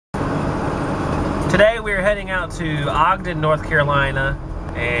Today we are heading out to Ogden, North Carolina,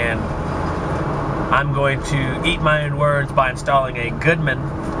 and I'm going to eat my own words by installing a Goodman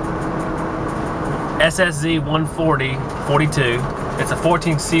SSZ14042. It's a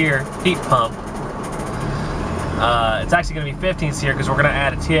 14 SEER heat pump. It's actually going to be 15 SEER because we're going to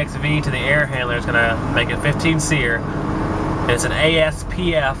add a TXV to the air handler. It's going to make it 15 SEER. It's an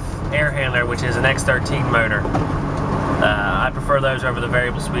ASPF air handler, which is an X13 motor. I prefer those over the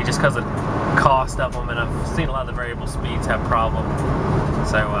variable speed just because of the cost of them, and I've seen a lot of the variable speeds have problems.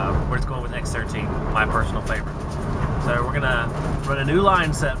 So we're just going with X13, my personal favorite. So we're going to run a new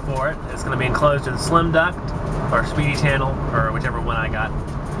line set for it. It's going to be enclosed in slim duct or speedy channel, or whichever one I got.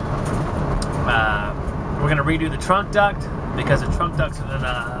 We're going to redo the trunk duct because the trunk duct's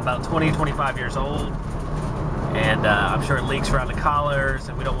about 20-25 years old, and I'm sure it leaks around the collars,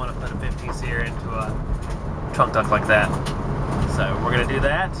 and we don't want to put a 15 SEER into a trunk duct like that. So we're going to do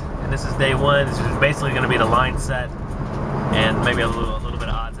that, and this is day one. This is basically going to be the line set and maybe a little bit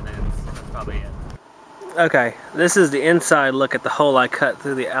of odds and ends. That's probably it. Okay, this is the inside look at the hole I cut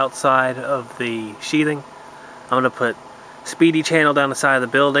through the outside of the sheathing. I'm going to put speedy channel down the side of the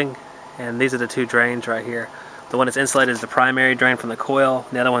building, and these are the two drains right here. The one that's insulated is the primary drain from the coil,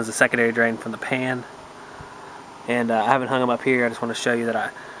 and the other one is the secondary drain from the pan. And I haven't hung them up here. I just want to show you that I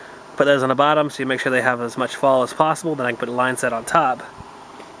put those on the bottom so you make sure they have as much fall as possible. Then I can put a line set on top.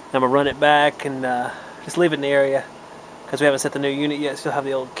 I'm going to run it back and just leave it in the area because we haven't set the new unit yet. Still have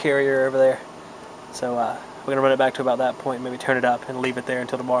the old carrier over there. So we're going to run it back to about that point, maybe turn it up and leave it there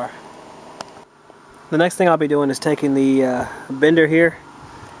until tomorrow. The next thing I'll be doing is taking the bender here,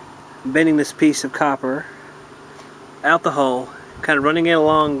 bending this piece of copper out the hole, kind of running it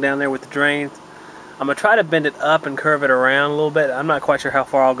along down there with the drains. I'm going to try to bend it up and curve it around a little bit. I'm not quite sure how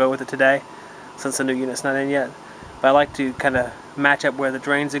far I'll go with it today since the new unit's not in yet. But I like to kind of match up where the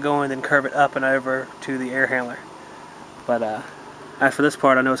drains are going, then curve it up and over to the air handler. But as for this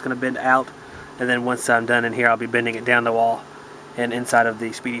part, I know it's going to bend out, and then once I'm done in here, I'll be bending it down the wall and inside of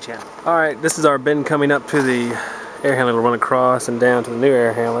the speedy channel. Alright, this is our bend coming up to the air handler. We'll run across and down to the new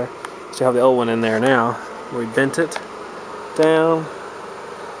air handler. Still have the old one in there now. We bent it down.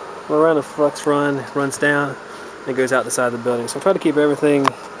 We'll run a flux run, it runs down, and goes out the side of the building. So try to keep everything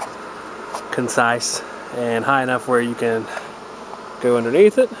concise and high enough where you can go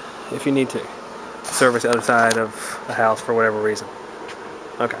underneath it if you need to. Service the other side of the house for whatever reason.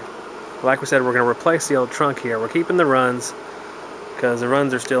 Okay. Like we said, we're going to replace the old trunk here. We're keeping the runs because the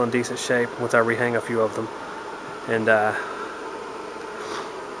runs are still in decent shape once I rehang a few of them. And the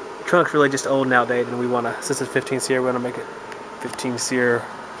trunk's really just old and outdated, and we want to, since it's 15 SEER, we want to make it 15 SEER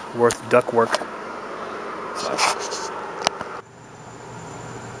worth duct work. So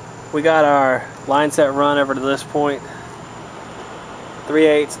we got our line set run over to this point.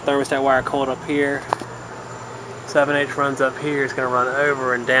 3/8 thermostat wire coiled up here. 7/8 runs up here. It's going to run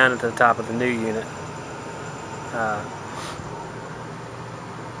over and down into the top of the new unit.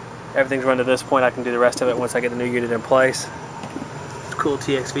 Everything's run to this point. I can do the rest of it once I get the new unit in place. It's a cool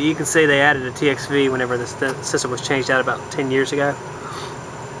TXV. You can see they added a TXV whenever the system was changed out about 10 years ago.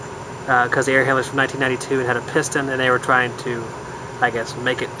 Because the air handler's from 1992 and had a piston, and they were trying to, I guess,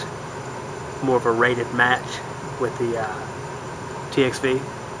 make it more of a rated match with the TXV.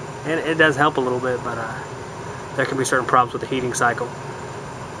 And it does help a little bit, but there can be certain problems with the heating cycle.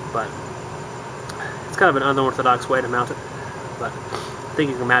 But it's kind of an unorthodox way to mount it. But I think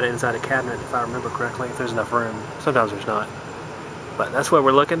you can mount it inside a cabinet if I remember correctly, if there's enough room. Sometimes there's not. But that's where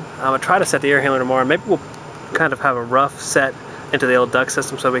we're looking. I'm going to try to set the air handler tomorrow. Maybe we'll kind of have a rough set into the old duct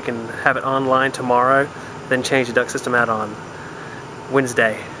system so we can have it online tomorrow, then change the duct system out on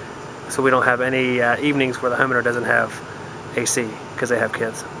Wednesday, so we don't have any evenings where the homeowner doesn't have AC because they have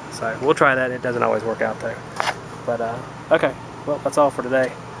kids. So we'll try that. It doesn't always work out though. But okay, well, that's all for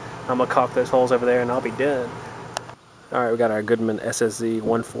today. I'm gonna caulk those holes over there and I'll be done. Alright, we got our Goodman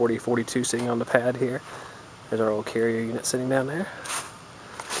SSZ14042 sitting on the pad here. There's our old carrier unit sitting down there.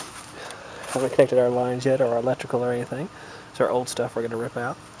 Haven't connected our lines yet, or our electrical or anything. It's our old stuff we're going to rip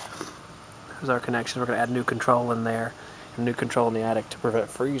out. There's our connections. We're going to add new control in there, and new control in the attic to prevent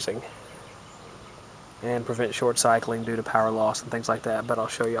freezing and prevent short cycling due to power loss and things like that. But I'll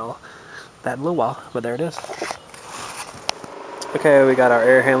show y'all that in a little while. But there it is. Okay, we got our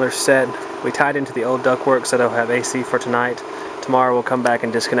air handler set. We tied into the old ductwork so they'll have AC for tonight. Tomorrow we'll come back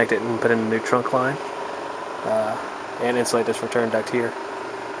and disconnect it and put in a new trunk line and insulate this return duct here.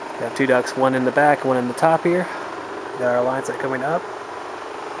 We have two ducts, one in the back, one in the top here. Got our line set coming up,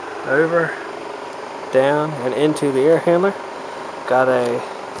 over, down, and into the air handler. Got a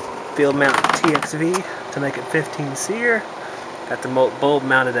field mount TXV to make it 15 SEER. Got the bulb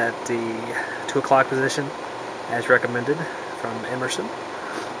mounted at the 2 o'clock position as recommended from Emerson.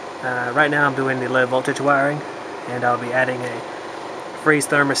 Right now I'm doing the low voltage wiring, and I'll be adding a freeze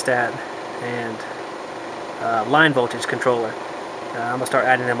thermostat and line voltage controller. I'm going to start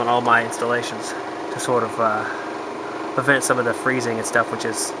adding them on all my installations to sort of prevent some of the freezing and stuff, which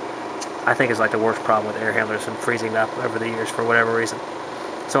is, I think, is like the worst problem with air handlers and freezing up over the years for whatever reason.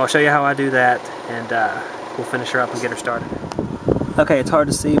 So I'll show you how I do that, and we'll finish her up and get her started. Okay, it's hard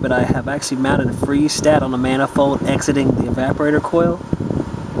to see, but I have actually mounted a freeze stat on the manifold exiting the evaporator coil.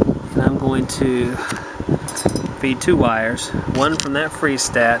 And I'm going to feed 2 wires, one from that freeze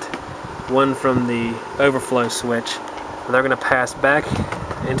stat, one from the overflow switch. And they're going to pass back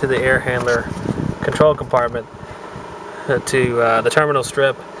into the air handler control compartment to the terminal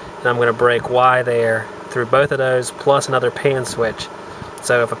strip, and I'm going to break Y there through both of those, plus another pan switch.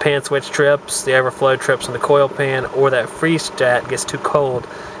 So if a pan switch trips, the overflow trips on the coil pan, or that freeze stat gets too cold,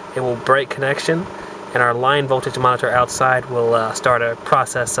 it will break connection, and our line voltage monitor outside will start a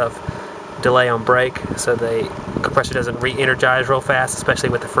process of delay on break, so the compressor doesn't re-energize real fast, especially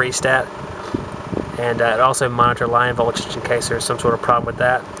with the freeze stat. And it also monitor line voltage in case there's some sort of problem with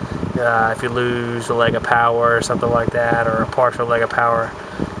that. If you lose a leg of power or something like that, or a partial leg of power,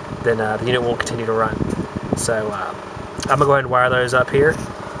 then the unit won't continue to run. So I'm going to go ahead and wire those up here,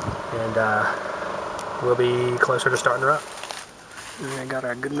 and we'll be closer to starting her up. And I got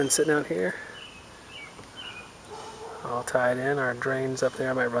our Goodman sitting out here, all tied in. Our drains up there,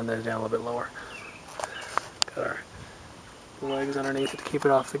 I might run those down a little bit lower. Got our legs underneath it to keep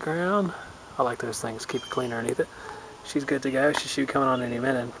it off the ground. I like those things, keep it clean underneath it. She's good to go. She should be coming on any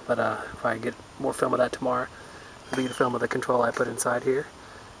minute, but if I get more film of that tomorrow, I'll be the film of the control I put inside here.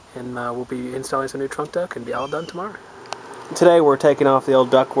 And we'll be installing some new trunk duct and be all done tomorrow. Today we're taking off the old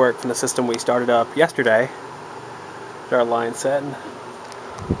duct work from the system we started up yesterday. Our line set. And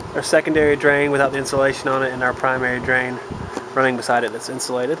our secondary drain without the insulation on it, and our primary drain running beside it that's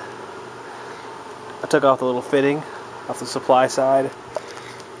insulated. I took off the little fitting off the supply side.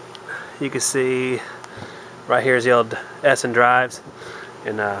 You can see right here is the old S and drives,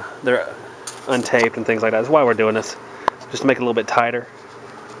 and they're untaped and things like that. That's why we're doing this, just to make it a little bit tighter.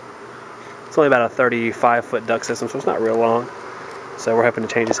 It's only about a 35-foot duct system, so it's not real long. So we're hoping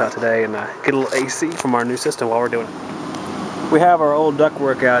to change this out today and get a little AC from our new system while we're doing it. We have our old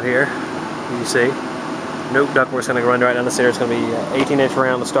ductwork out here, you see. New ductwork's going to run right down the stairs. It's going to be 18-inch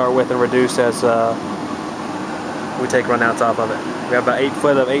round to start with, and reduce as we take runouts off of it. We have about 8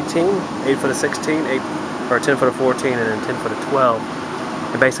 foot of 18, 8 foot of 16, 10 foot of 14, and then 10 foot of 12.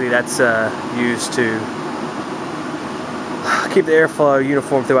 And basically that's used to keep the airflow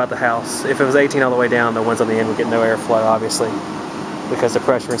uniform throughout the house. If it was 18 all the way down, the ones on the end would get no airflow, obviously, because the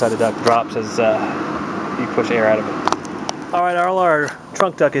pressure inside the duct drops as you push air out of it. Alright, all our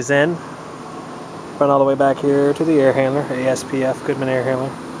trunk duct is in. Run all the way back here to the air handler, ASPF Goodman Air Handler.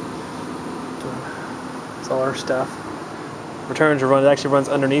 That's all our stuff. Returns are run. It actually runs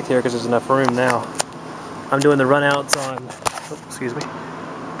underneath here because there's enough room now. I'm doing the runouts on,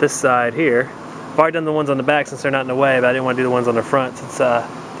 this side here. I've already done the ones on the back since they're not in the way, but I didn't want to do the ones on the front since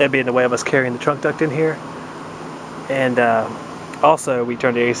they'd be in the way of us carrying the trunk duct in here. And also we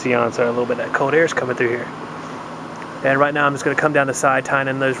turned the AC on, so a little bit of that cold air is coming through here. And right now I'm just going to come down the side, tying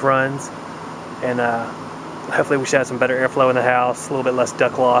in those runs, and hopefully we should have some better airflow in the house, a little bit less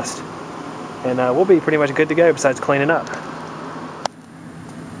duct lost, and we'll be pretty much good to go besides cleaning up.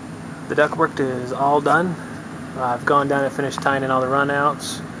 The duct work is all done. I've gone down and finished tying in all the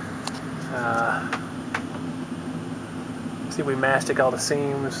runouts. See, we mastic all the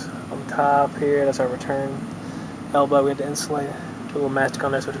seams on top here. That's our return elbow. We had to insulate. Put a little mastic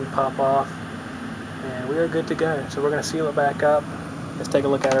on there so it doesn't pop off. And we are good to go. So we're going to seal it back up. Let's take a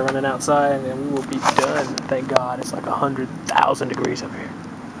look at it running outside, and we will be done. Thank God. It's like 100,000 degrees up here.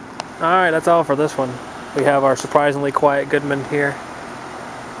 Alright, that's all for this one. We have our surprisingly quiet Goodman here,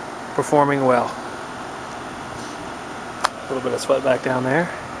 performing well. A little bit of sweat back down there.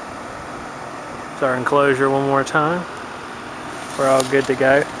 It's our enclosure one more time. We're all good to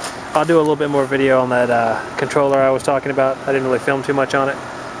go. I'll do a little bit more video on that controller I was talking about. I didn't really film too much on it.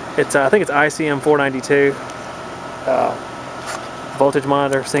 It's I think it's ICM492. Voltage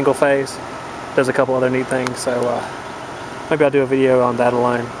monitor, single phase. Does a couple other neat things. So maybe I'll do a video on that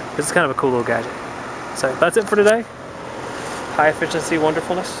alone. It's kind of a cool little gadget. So that's it for today. High efficiency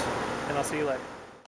wonderfulness, and I'll see you later.